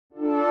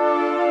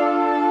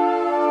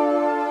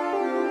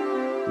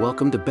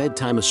Welcome to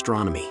Bedtime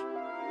Astronomy.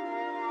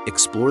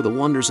 Explore the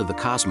wonders of the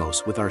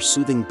cosmos with our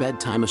soothing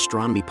Bedtime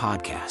Astronomy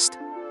podcast.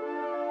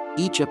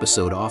 Each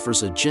episode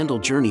offers a gentle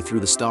journey through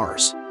the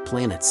stars,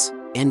 planets,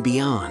 and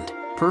beyond,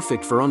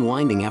 perfect for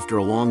unwinding after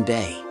a long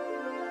day.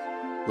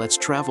 Let's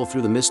travel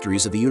through the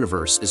mysteries of the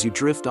universe as you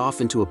drift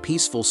off into a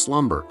peaceful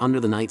slumber under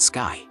the night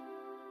sky.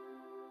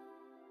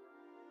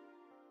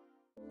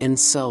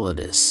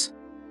 Enceladus,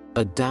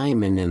 a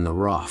diamond in the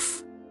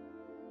rough.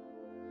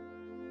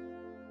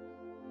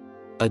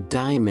 A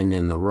diamond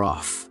in the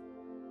rough.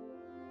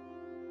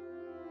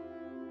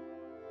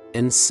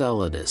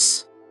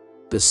 Enceladus,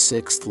 the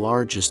sixth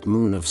largest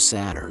moon of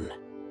Saturn,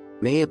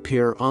 may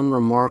appear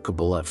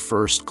unremarkable at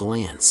first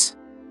glance.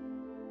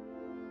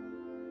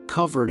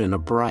 Covered in a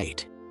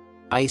bright,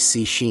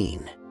 icy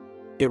sheen,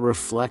 it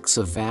reflects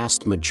a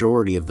vast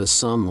majority of the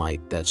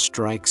sunlight that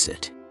strikes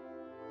it.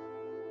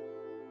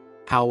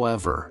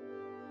 However,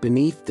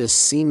 beneath this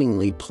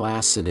seemingly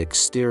placid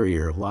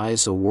exterior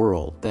lies a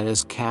world that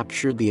has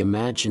captured the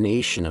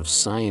imagination of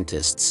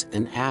scientists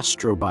and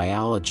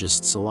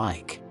astrobiologists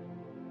alike.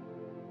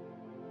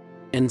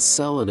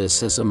 Enceladus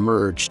has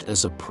emerged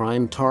as a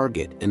prime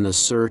target in the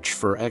search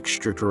for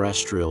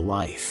extraterrestrial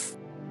life,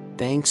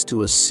 thanks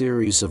to a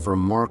series of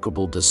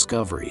remarkable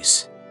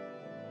discoveries.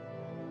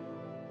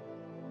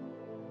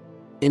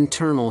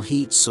 Internal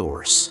heat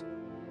source.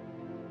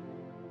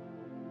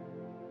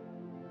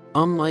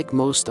 Unlike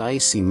most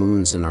icy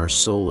moons in our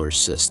solar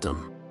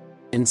system,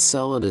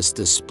 Enceladus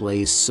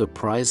displays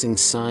surprising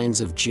signs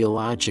of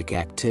geologic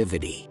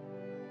activity.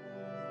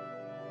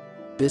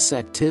 This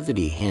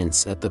activity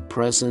hints at the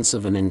presence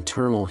of an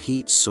internal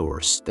heat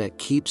source that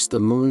keeps the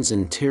moon's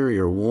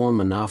interior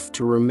warm enough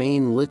to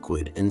remain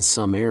liquid in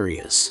some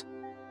areas.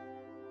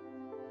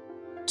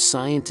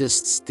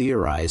 Scientists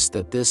theorize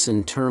that this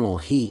internal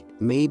heat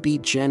may be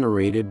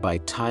generated by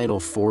tidal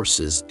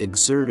forces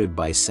exerted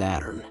by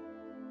Saturn.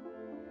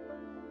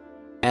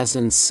 As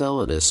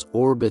Enceladus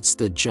orbits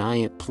the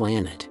giant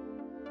planet,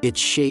 its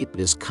shape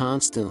is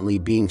constantly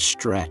being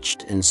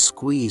stretched and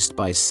squeezed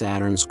by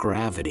Saturn's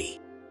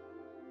gravity.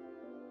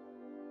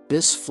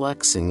 This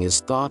flexing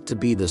is thought to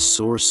be the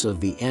source of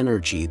the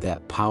energy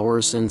that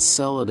powers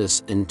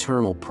Enceladus'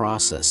 internal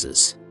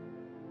processes.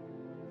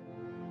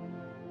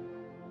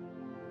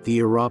 The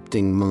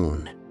erupting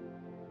moon.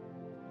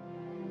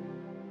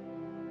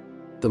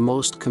 The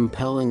most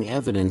compelling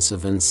evidence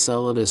of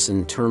Enceladus'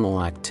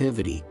 internal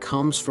activity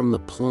comes from the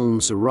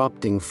plumes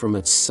erupting from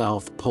its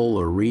south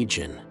polar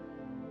region.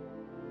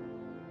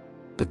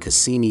 The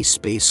Cassini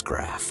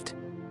spacecraft,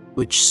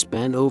 which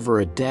spent over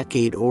a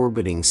decade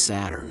orbiting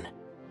Saturn,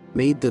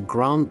 made the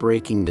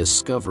groundbreaking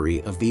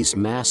discovery of these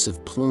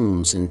massive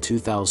plumes in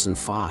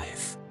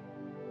 2005.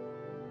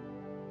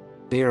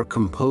 They are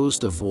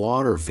composed of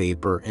water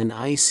vapor and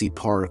icy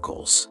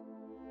particles,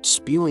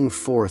 spewing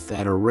forth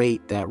at a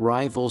rate that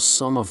rivals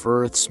some of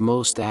Earth's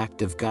most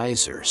active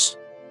geysers.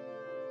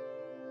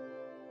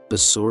 The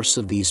source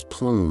of these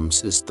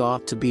plumes is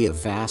thought to be a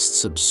vast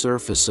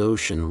subsurface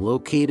ocean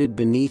located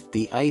beneath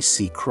the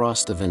icy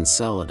crust of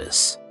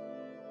Enceladus.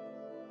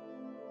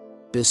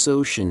 This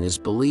ocean is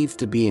believed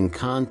to be in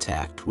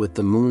contact with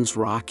the moon's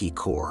rocky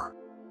core,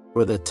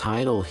 where the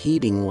tidal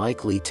heating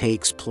likely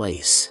takes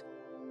place.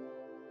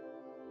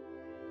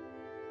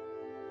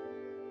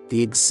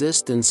 The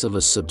existence of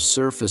a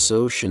subsurface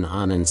ocean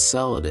on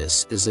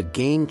Enceladus is a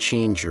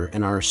game-changer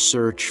in our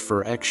search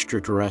for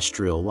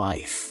extraterrestrial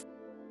life.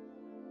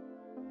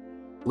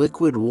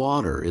 Liquid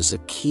water is a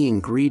key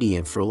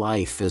ingredient for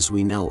life as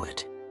we know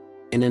it,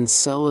 and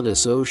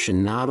Enceladus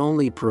ocean not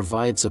only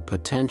provides a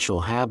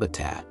potential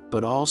habitat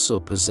but also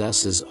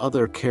possesses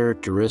other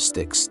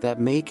characteristics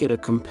that make it a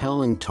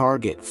compelling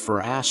target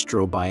for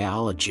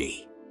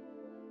astrobiology.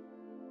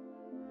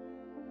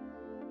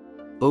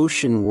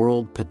 Ocean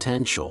world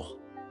potential.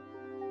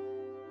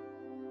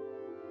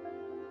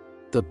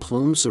 The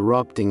plumes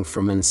erupting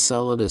from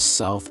Enceladus'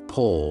 south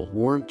pole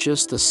weren't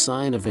just a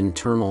sign of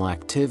internal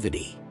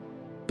activity.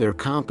 Their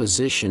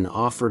composition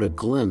offered a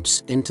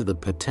glimpse into the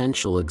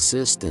potential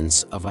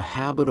existence of a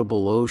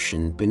habitable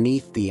ocean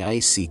beneath the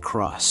icy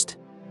crust.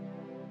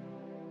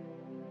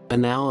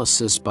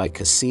 Analysis by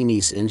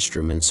Cassini's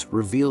instruments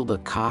revealed a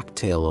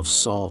cocktail of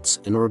salts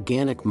and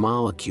organic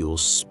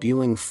molecules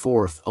spewing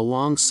forth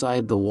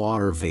alongside the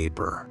water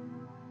vapor.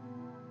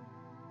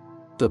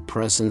 The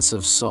presence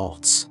of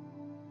salts,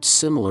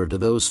 similar to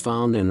those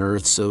found in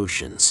Earth's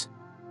oceans,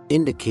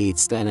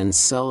 indicates that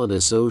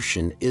Enceladus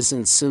ocean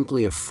isn't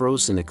simply a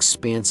frozen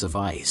expanse of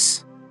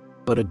ice,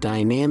 but a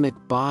dynamic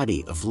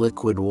body of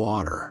liquid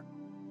water.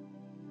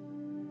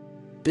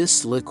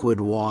 This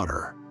liquid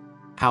water,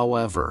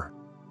 however,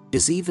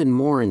 is even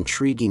more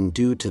intriguing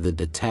due to the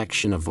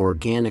detection of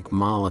organic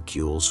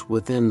molecules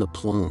within the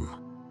plume.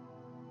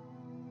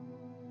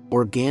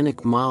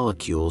 Organic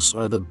molecules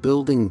are the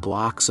building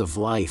blocks of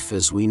life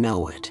as we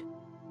know it,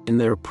 and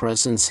their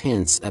presence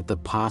hints at the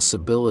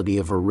possibility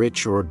of a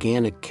rich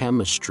organic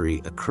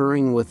chemistry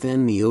occurring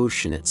within the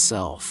ocean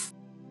itself.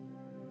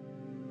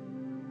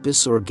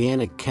 This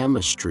organic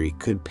chemistry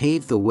could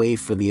pave the way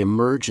for the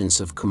emergence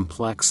of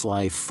complex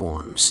life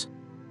forms,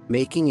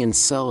 making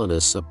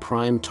Enceladus a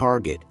prime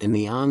target in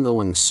the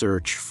ongoing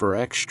search for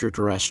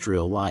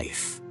extraterrestrial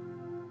life.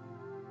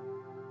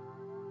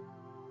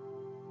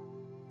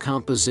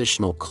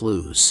 Compositional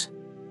clues.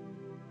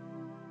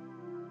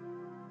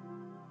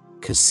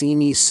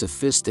 Cassini's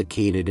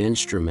sophisticated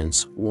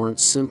instruments weren't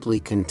simply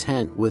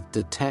content with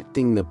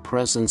detecting the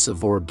presence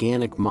of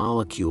organic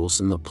molecules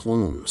in the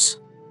plumes.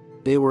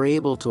 They were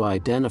able to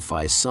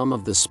identify some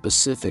of the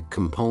specific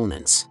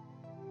components.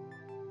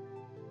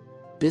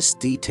 This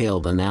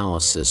detailed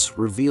analysis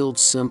revealed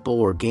simple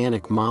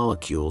organic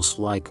molecules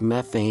like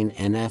methane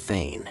and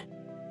ethane,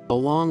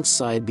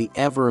 alongside the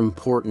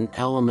ever-important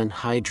element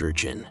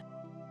hydrogen.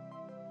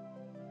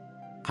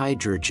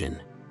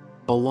 Hydrogen,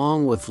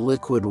 along with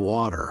liquid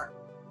water,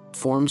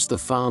 forms the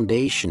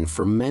foundation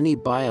for many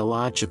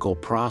biological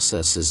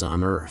processes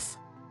on Earth.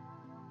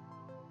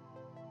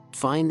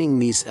 Finding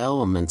these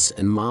elements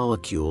and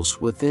molecules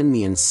within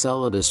the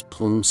Enceladus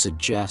plume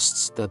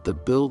suggests that the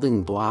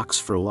building blocks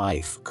for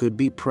life could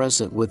be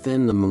present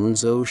within the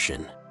Moon's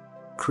ocean,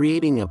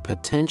 creating a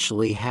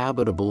potentially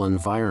habitable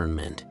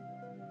environment.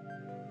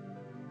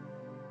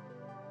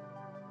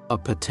 A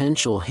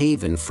potential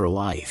haven for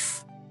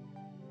life.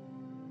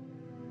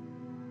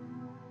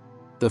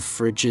 The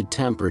frigid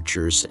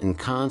temperatures and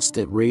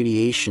constant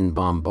radiation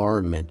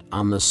bombardment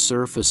on the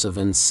surface of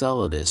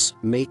Enceladus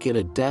make it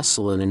a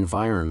desolate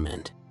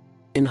environment,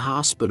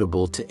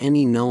 inhospitable to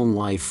any known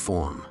life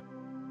form.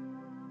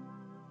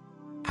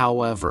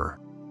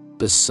 However,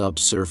 the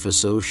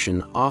subsurface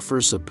ocean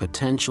offers a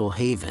potential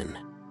haven.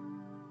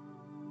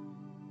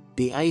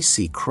 The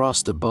icy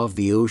crust above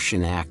the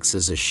ocean acts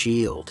as a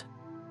shield,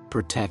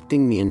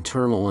 protecting the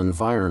internal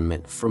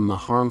environment from the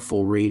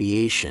harmful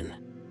radiation.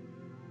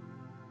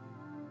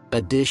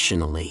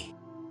 Additionally,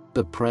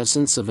 the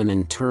presence of an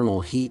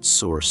internal heat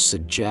source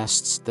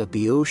suggests that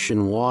the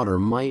ocean water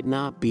might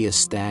not be a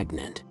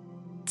stagnant,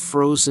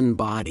 frozen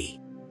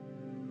body.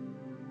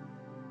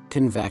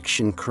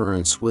 Convection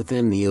currents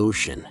within the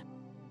ocean,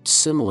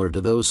 similar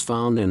to those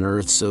found in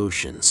Earth's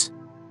oceans,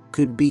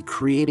 could be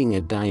creating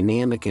a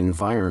dynamic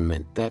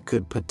environment that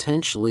could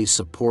potentially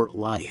support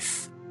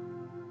life.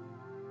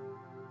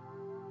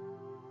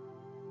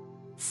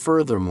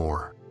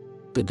 Furthermore,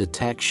 the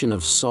detection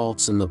of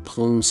salts in the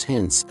plumes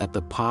hints at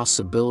the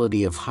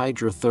possibility of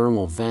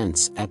hydrothermal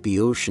vents at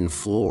the ocean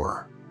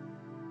floor.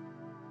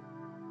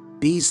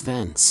 These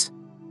vents,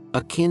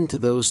 akin to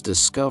those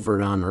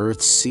discovered on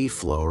Earth's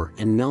seafloor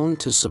and known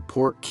to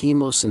support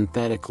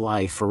chemosynthetic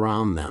life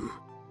around them,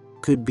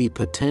 could be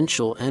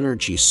potential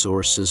energy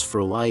sources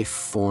for life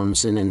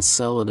forms in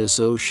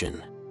Enceladus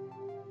ocean.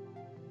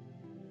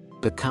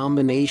 The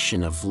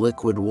combination of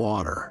liquid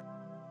water,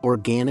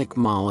 organic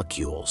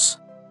molecules,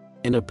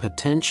 and a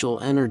potential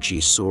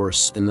energy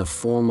source in the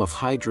form of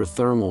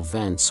hydrothermal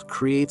vents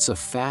creates a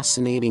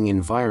fascinating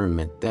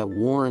environment that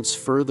warrants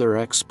further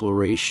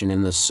exploration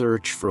in the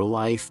search for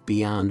life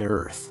beyond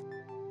Earth.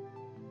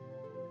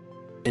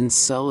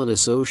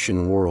 Enceladus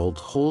ocean world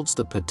holds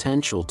the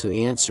potential to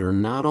answer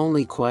not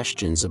only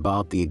questions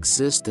about the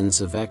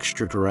existence of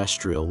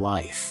extraterrestrial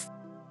life,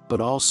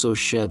 but also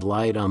shed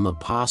light on the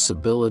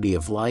possibility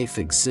of life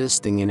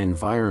existing in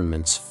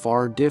environments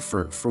far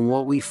different from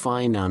what we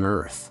find on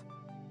Earth.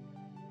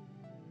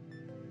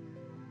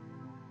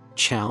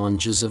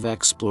 Challenges of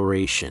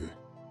exploration.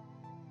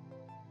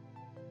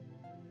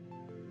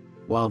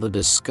 While the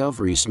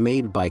discoveries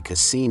made by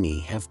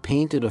Cassini have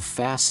painted a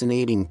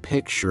fascinating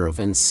picture of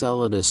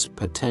Enceladus'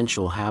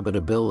 potential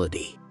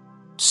habitability,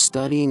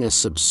 studying a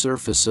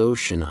subsurface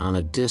ocean on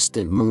a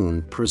distant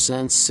moon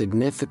presents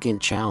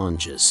significant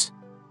challenges.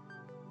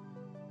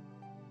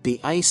 The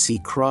icy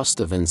crust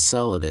of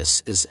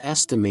Enceladus is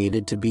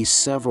estimated to be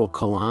several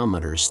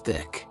kilometers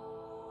thick,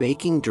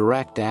 making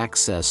direct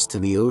access to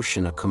the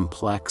ocean a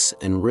complex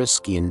and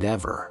risky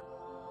endeavor.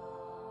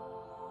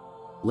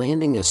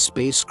 Landing a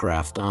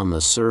spacecraft on the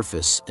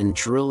surface and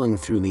drilling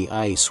through the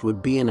ice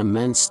would be an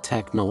immense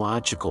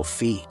technological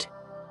feat.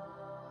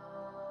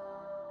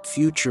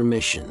 Future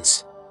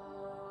missions.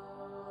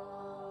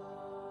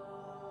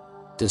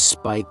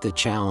 Despite the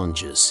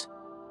challenges,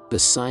 the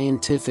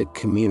scientific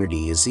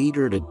community is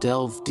eager to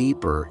delve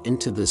deeper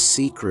into the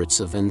secrets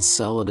of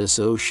Enceladus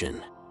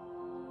ocean.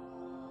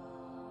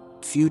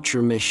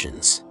 Future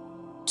missions,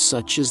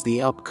 such as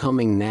the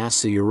upcoming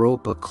NASA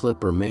Europa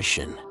Clipper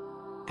mission,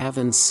 have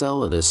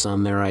Enceladus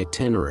on their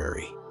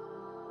itinerary.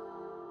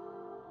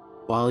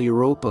 While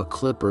Europa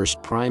Clipper's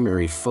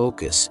primary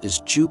focus is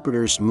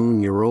Jupiter's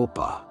moon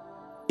Europa,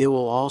 it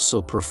will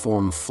also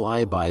perform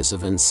flybys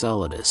of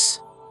Enceladus,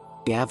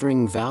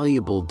 gathering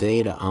valuable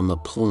data on the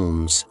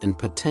plumes and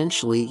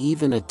potentially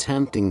even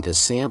attempting to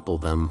sample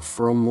them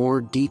for a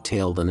more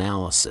detailed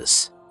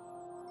analysis.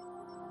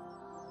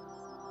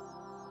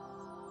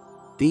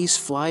 These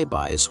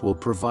flybys will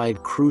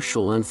provide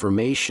crucial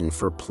information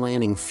for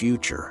planning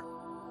future,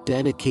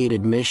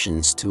 dedicated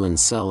missions to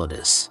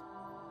Enceladus.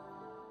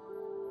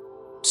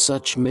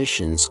 Such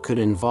missions could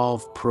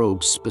involve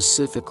probes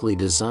specifically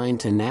designed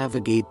to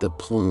navigate the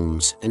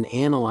plumes and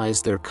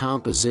analyze their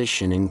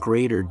composition in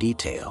greater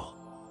detail.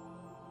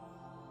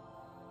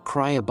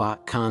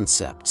 Cryobot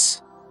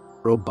concepts.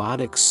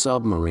 Robotic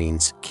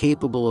submarines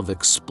capable of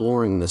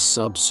exploring the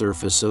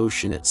subsurface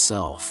ocean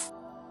itself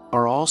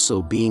are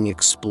also being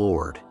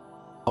explored,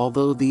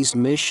 although these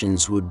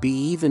missions would be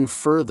even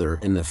further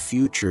in the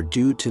future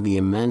due to the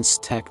immense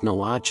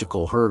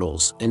technological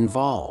hurdles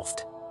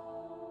involved.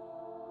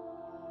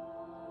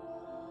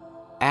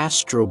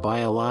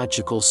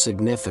 Astrobiological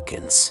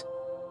significance.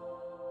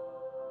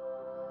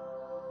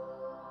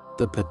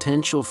 The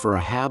potential for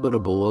a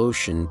habitable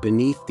ocean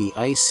beneath the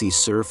icy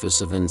surface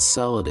of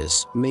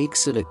Enceladus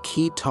makes it a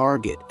key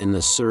target in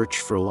the search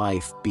for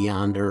life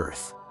beyond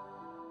Earth.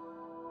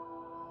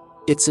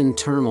 Its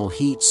internal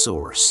heat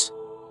source,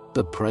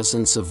 the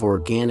presence of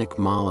organic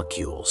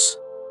molecules,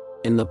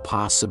 and the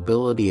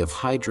possibility of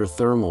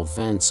hydrothermal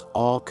vents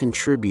all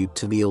contribute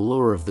to the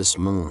allure of this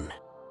moon.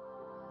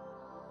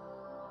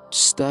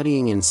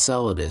 Studying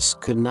Enceladus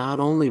could not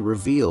only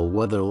reveal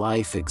whether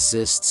life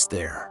exists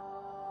there,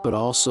 but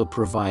also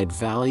provide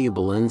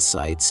valuable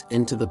insights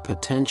into the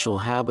potential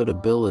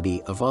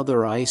habitability of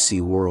other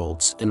icy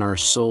worlds in our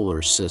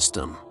solar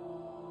system.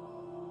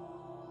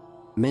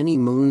 Many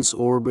moons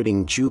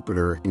orbiting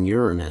Jupiter and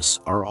Uranus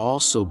are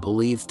also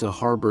believed to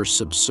harbor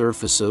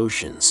subsurface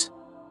oceans,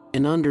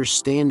 and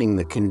understanding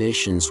the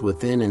conditions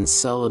within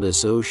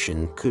Enceladus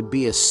ocean could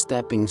be a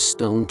stepping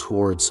stone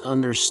towards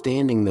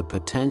understanding the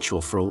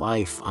potential for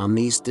life on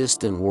these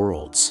distant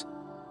worlds.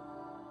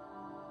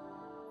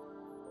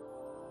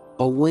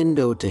 A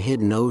window to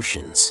hidden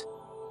oceans.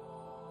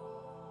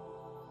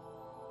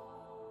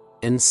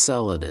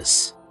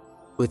 Enceladus,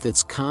 with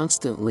its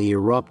constantly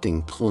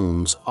erupting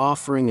plumes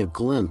offering a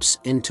glimpse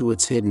into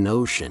its hidden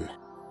ocean,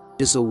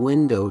 is a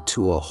window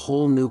to a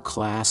whole new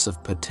class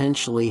of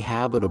potentially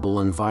habitable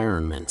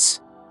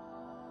environments.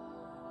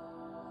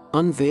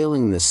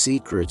 Unveiling the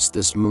secrets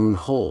this moon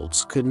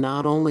holds could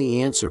not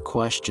only answer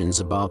questions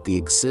about the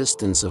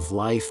existence of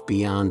life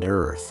beyond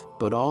Earth,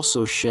 but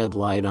also shed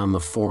light on the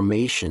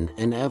formation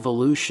and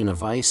evolution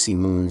of icy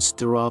moons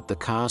throughout the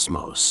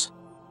cosmos.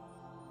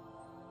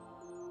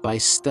 By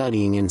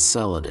studying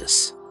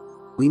Enceladus,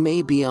 we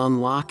may be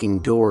unlocking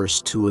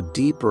doors to a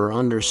deeper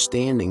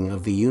understanding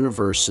of the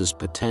universe's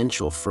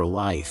potential for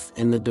life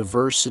and the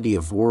diversity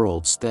of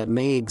worlds that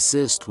may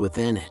exist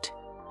within it.